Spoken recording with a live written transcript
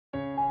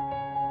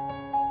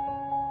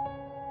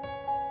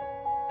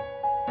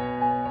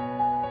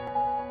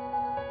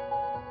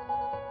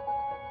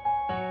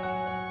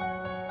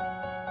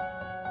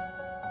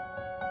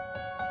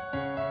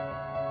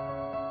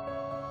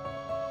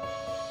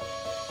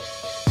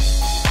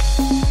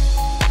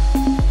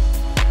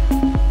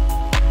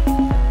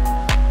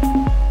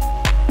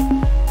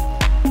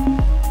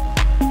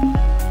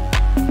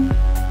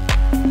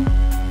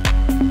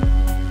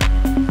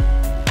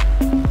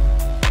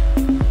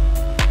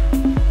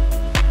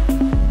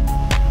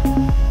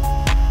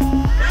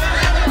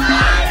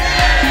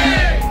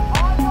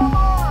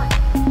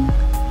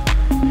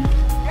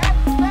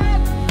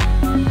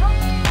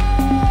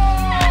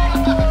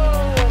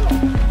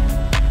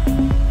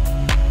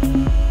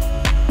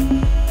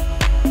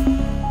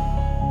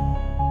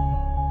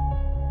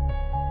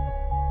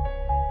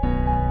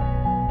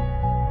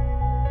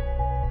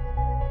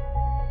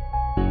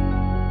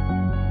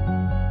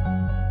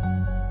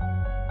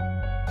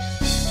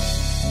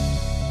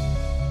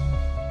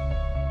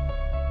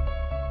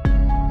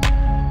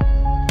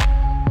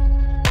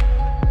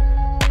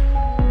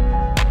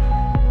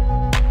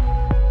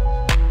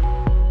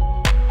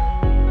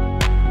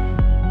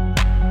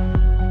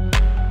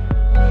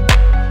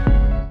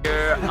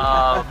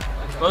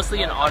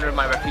mostly in honor of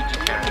my refugee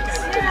parents.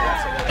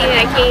 And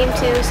I came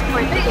to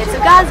support the kids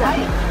of Gaza.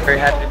 Very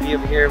happy to be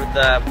over here with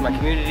my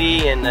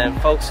community and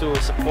folks who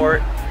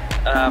support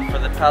for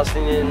the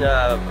Palestinian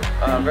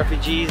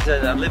refugees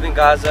that live in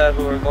Gaza,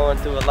 who are going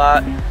through a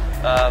lot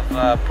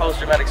of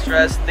post-traumatic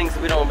stress, things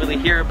that we don't really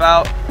hear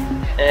about.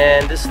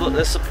 And this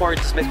support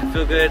just makes me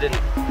feel good, and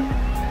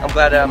I'm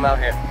glad that I'm out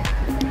here.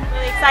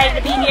 Really excited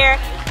to be here.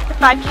 The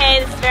 5K,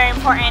 this is very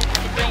important. I've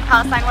been doing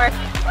Palestine work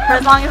for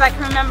as long as I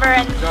can remember,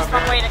 and just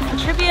one way to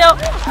contribute.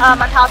 I'm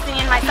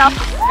Palestinian myself,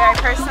 this is very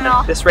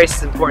personal. This race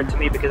is important to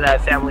me because I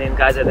have family in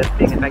Gaza that's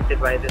being affected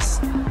by this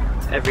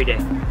every day.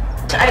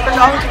 I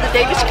belong to the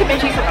Davis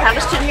Committee for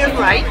Palestinian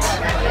Rights.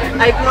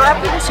 I grew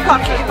up in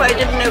Scotland where I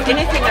didn't know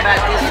anything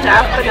about this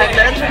stuff, but I've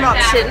learned a lot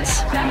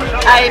since.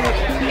 I'm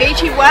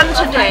 81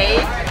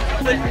 today,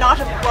 but not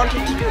have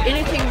wanted to do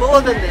anything more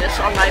than this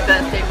on my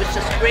birthday. It was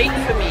just great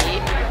for me.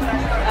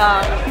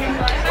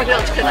 What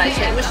else can I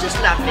say? It was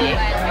just lovely.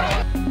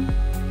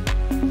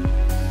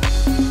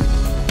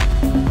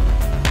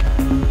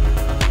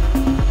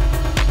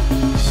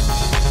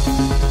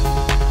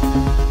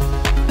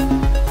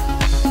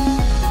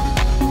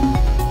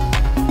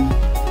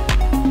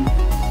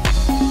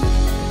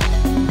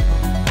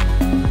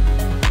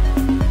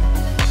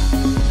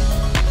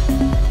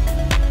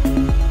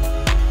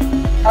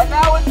 And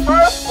now in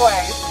first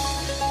place,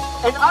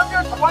 in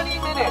under 20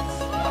 minutes,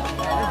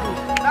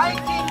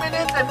 19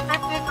 minutes and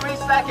 53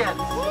 seconds.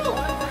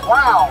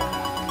 Wow.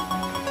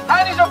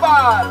 Hani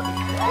Jabbar.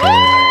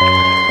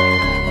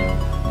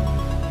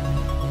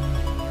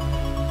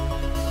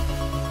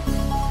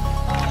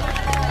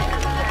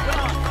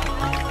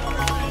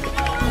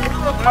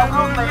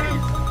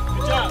 Ladies.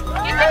 Good job.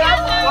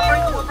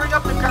 We'll bring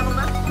up the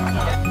cameraman.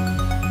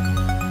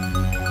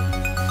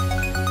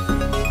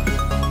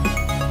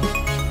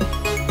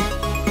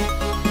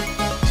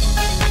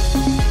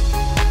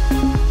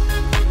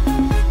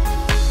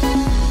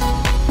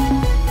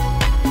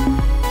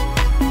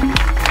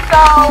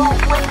 So,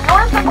 with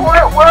your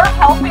support, we're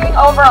helping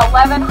over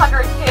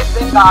 1,100 kids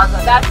in Gaza.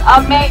 That's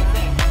amazing.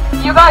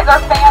 You guys are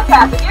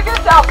fantastic. Give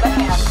yourselves a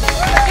hand.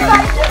 You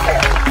guys did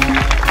it.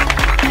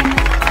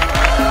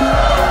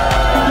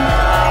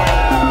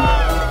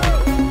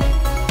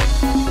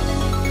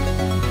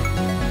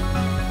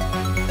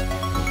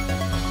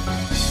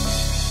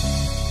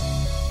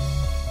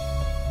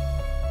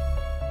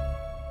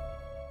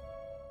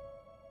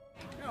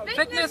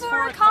 Fitness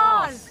for a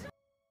cause!